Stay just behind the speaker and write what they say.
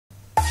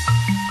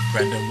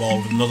Brendan Wall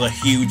with another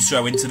huge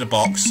throw into the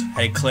box.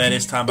 Headed clear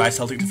this time by a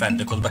Celtic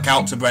defender. Comes back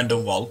out to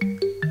Brendan Wall.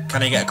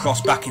 Can he get a cross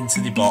back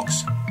into the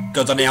box?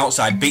 Goes on the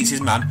outside, beats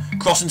his man.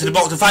 Cross into the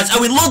box and finds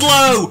Owen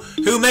Ludlow,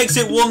 who makes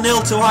it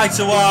 1-0 to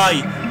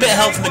i2i. Bit of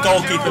help from the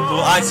goalkeeper,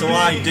 but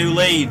i2i do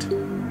lead.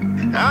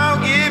 I'll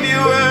give you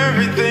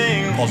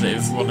everything.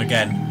 Positive run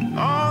again.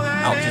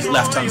 Out to his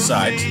left hand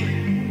side.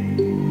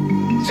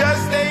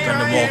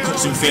 Brendan Wall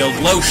cuts in field.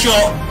 Low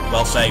shot.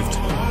 Well saved.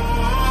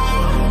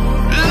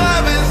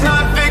 Love is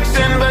not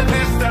fiction, but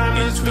this time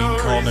In-between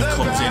corner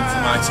comes in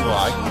from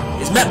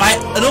i2i. It's met by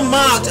an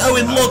unmarked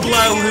Owen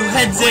Ludlow, who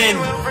heads in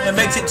and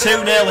makes it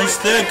 2-0, his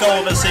third goal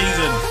of the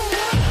season.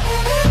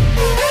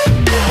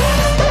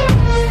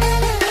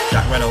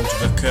 Jack Reynolds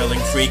with a curling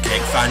free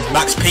kick finds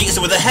Max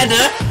Peterson with a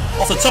header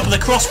off the top of the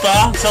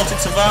crossbar. Celtic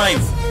survive.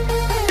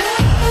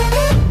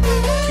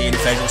 Keane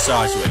Faisal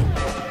Sargery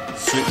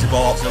sweeps the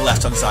ball out to the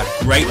left hand side.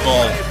 Great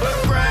ball.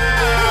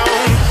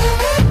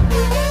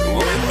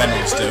 What can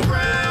Reynolds do?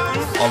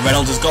 Oh,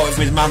 Reynolds has got it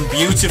from his man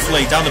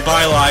beautifully down the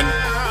byline.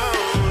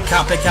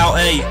 Can't pick out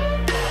a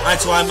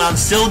i2i man.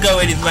 Still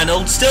going is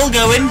Reynolds. Still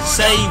going.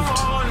 Saved.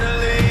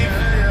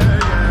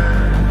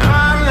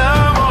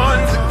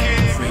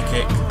 Free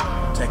kick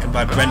taken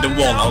by Brendan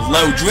Wall. Now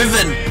low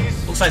driven.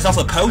 Looks like it's off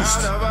the post.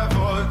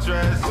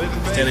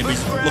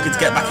 Stalybridge looking to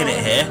get back in it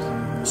here.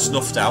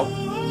 Snuffed out.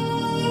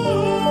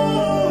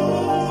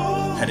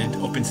 Headed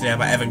up into the air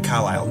by Evan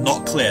Carlisle.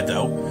 Not cleared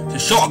though. It's a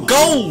shot.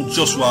 Goal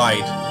just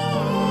wide.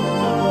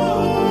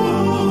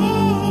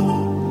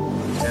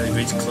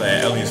 Stalybridge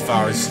clear. Only as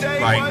far as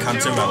Ryan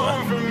Cantarella.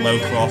 Low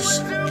cross.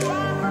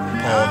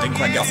 Paul didn't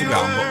quite get off the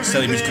ground, but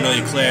Stalybridge can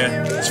only clear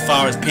as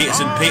far as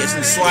Peterson.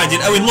 Peterson slides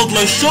in. Owen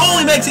Ludlow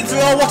surely makes it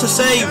through. Oh, what a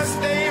save!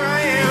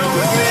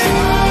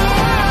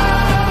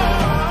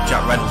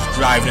 Jack Reynolds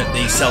driving at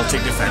the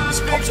Celtic defence.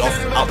 Pops it off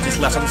out to his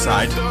left hand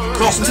side.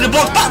 Cross into the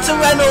box. Back to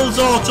Reynolds.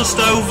 Oh, just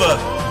over.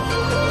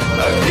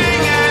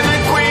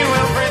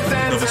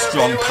 Another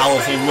strong,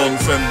 powerful run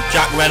from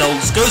Jack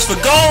Reynolds. Goes for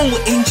goal.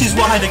 Inches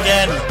wide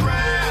again.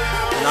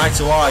 And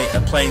i2i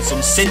are playing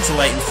some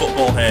scintillating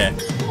football here.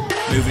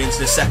 Moving into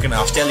the second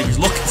half. Stalybridge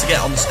looking to get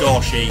on the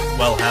score sheet.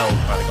 Well held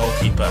by the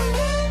goalkeeper.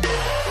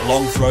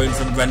 Long throw in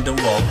from Brendan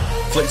Wall.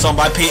 Flicked on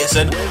by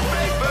Peterson.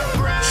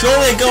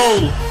 Surely a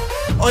goal.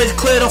 Oh, it's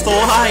cleared off the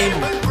line.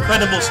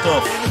 Incredible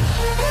stuff.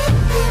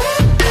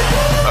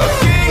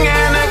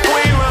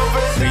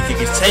 Free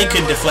kick is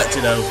taken,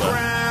 deflected over.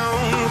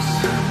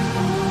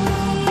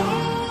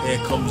 Here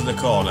comes the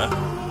corner.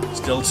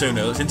 Still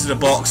 2-0. It's into the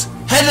box.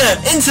 Header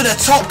into the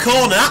top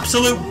corner.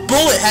 Absolute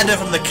bullet header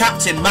from the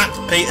captain, Max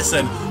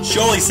Peterson.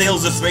 Surely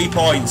seals the 3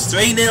 points.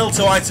 3-0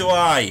 to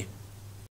i2i.